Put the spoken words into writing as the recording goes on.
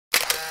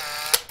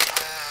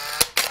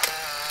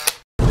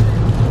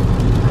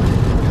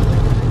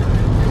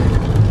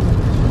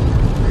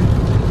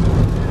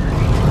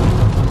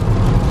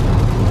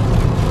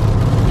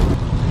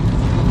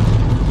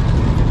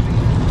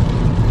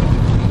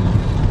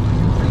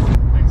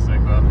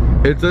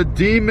It's a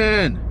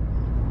demon.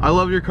 I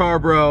love your car,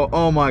 bro.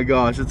 Oh my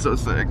gosh, it's so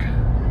sick.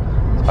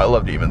 I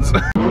love demons.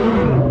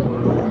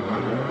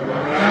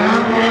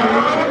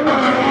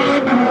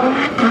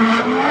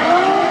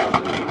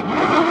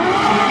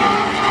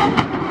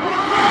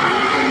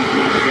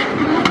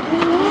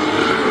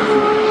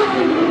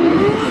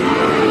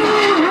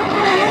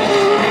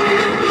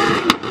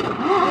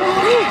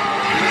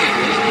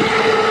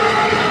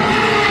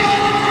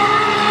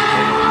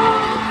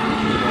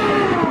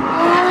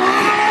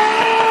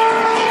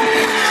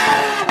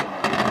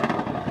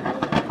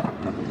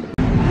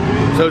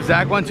 So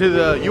Zach went to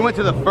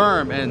the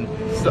firm and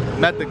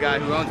met the guy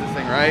who owns this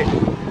thing, right?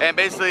 And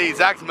basically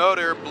Zach's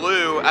motor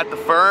blew at the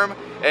firm,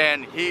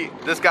 and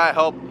this guy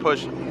helped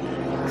push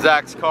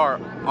Zach's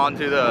car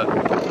onto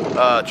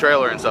the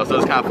trailer and stuff, so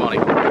it's kind of funny.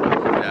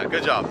 Yeah,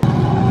 good job.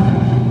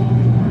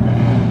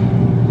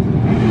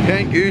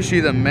 Ken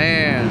Gucci the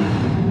man.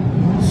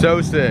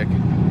 So sick.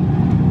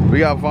 We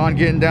got Vaughn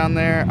getting down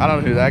there. I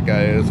don't know who that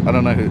guy is. I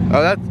don't know who.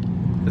 Oh,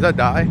 is that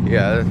Dye?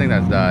 Yeah, I think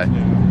that's Dye.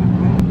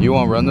 You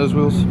want to run those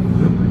wheels?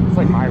 It's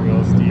like my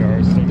wheels,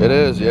 DRs. It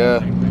is, yeah.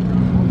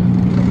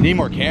 Need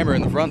more camber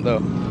in the front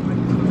though.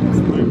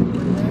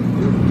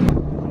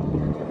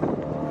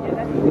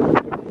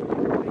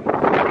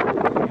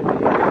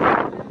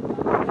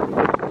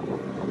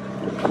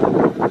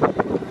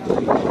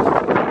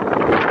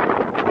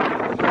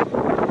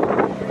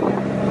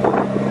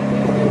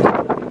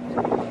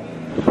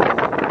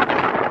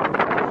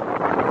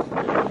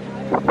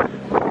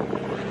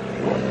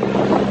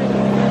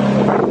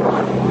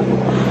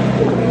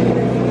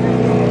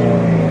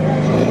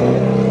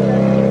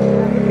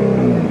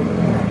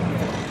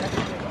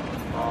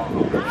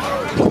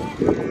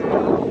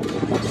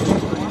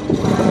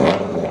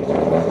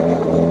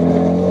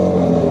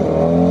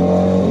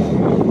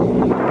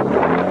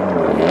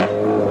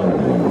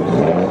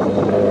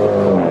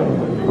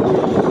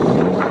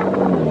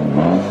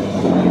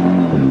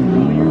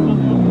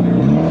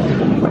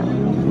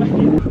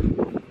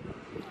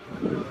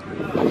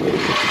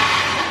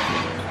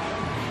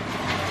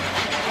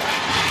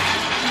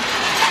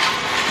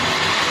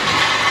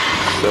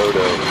 So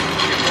dope.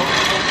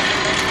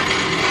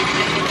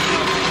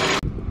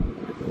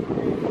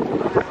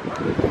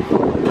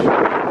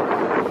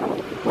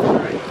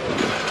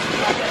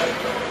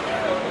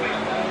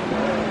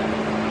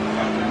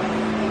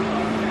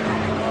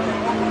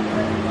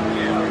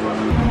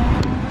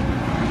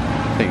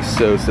 Thing's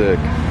so sick.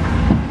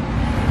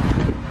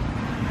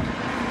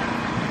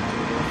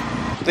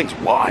 Thing's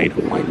wide.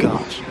 Oh my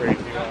gosh.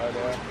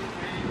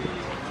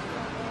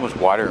 Almost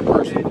wider in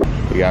person.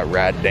 We got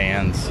Rad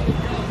Dan's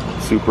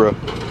Supra.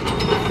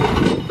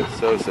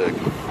 So sick.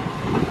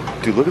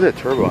 Dude, look at that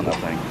turbo on that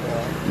thing.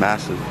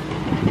 Massive.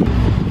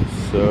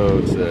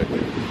 So sick.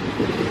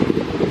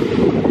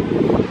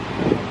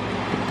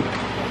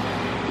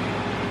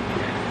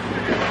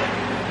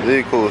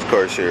 The coolest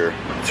cars here.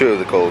 Two of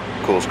the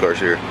coolest cars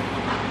here.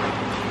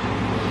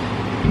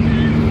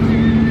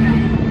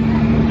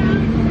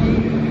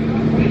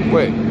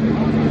 Wait.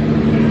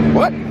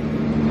 What?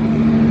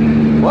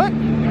 What?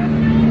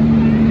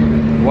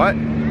 What?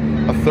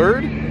 A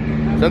third?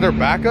 Is that their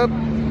backup?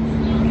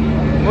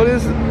 What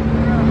is it?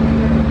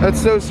 That's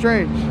so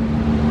strange.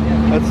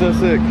 That's so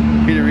sick.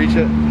 Can you reach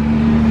it?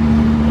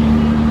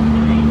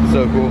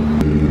 So cool.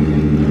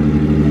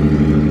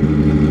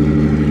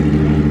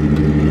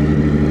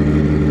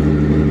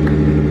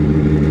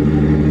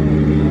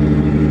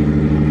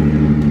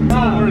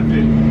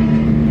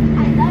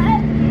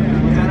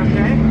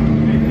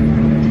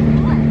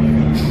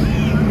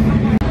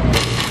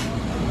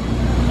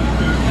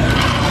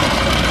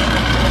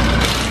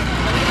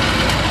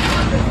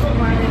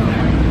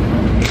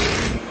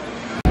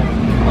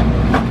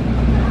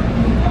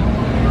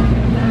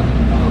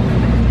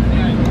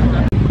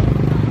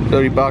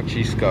 Cody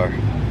Bakchi's car.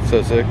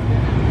 So sick.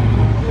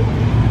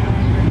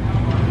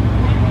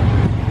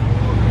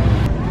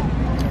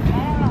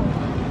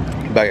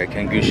 Back at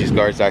Ken Gucci's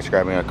car, Zach's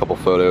grabbing a couple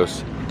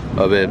photos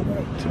of it.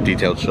 Some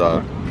detailed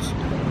shots.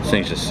 This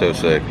thing's just so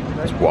sick.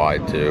 It's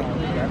wide too.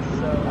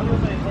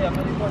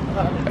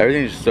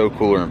 Everything's just so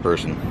cooler in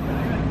person.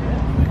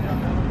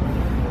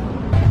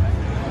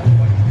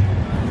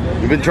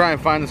 We've been trying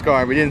to find this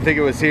car. We didn't think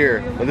it was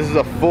here. But this is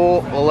a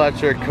full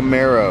electric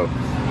Camaro.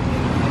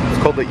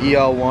 It's called the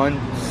EL1.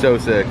 So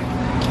sick.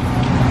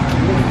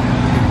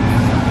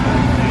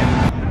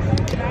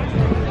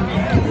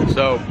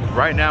 So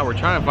right now we're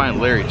trying to find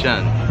Larry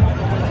Chen,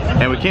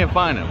 and we can't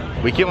find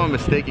him. We keep on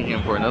mistaking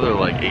him for another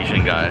like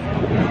Asian guy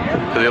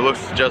because he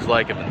looks just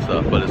like him and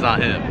stuff, but it's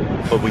not him.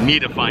 But we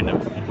need to find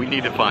him. We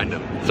need to find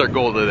him. It's our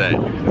goal today.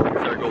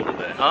 It's our goal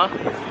today, huh?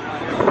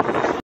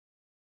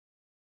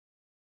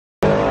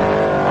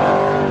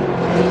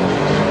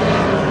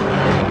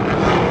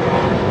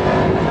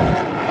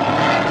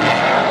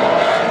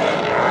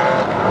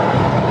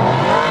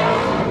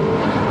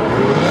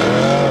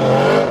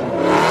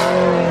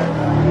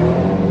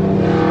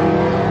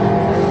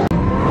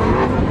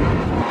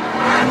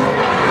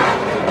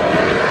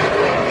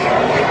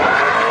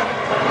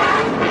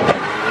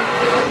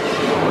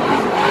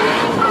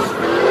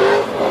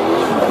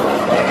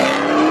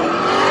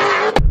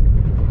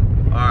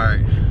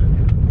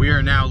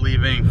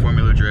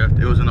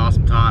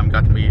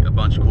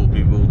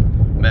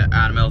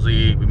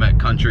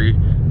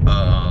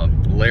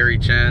 Larry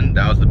Chen,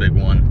 that was the big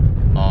one.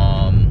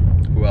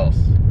 Who else?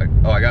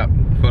 I got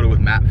a photo with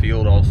Matt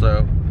Field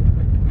also.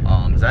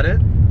 Is that it?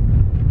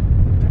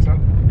 I think so.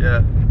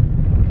 Yeah.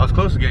 I was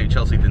close to getting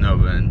Chelsea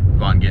Denova and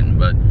Von Gittin,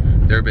 but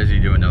they're busy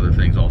doing other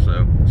things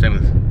also. Same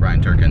with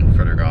Ryan Turkin,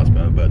 Frederick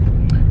Osbo. But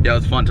yeah, it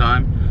was a fun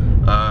time.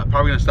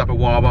 Probably gonna stop at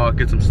Wawa,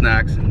 get some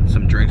snacks and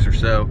some drinks or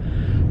so.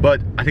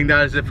 But I think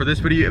that is it for this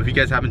video. If you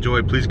guys have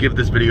enjoyed, please give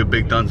this video a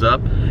big thumbs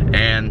up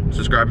and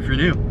subscribe if you're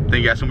new.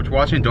 Thank you guys so much for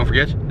watching. Don't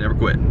forget, never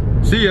quit.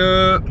 See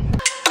ya!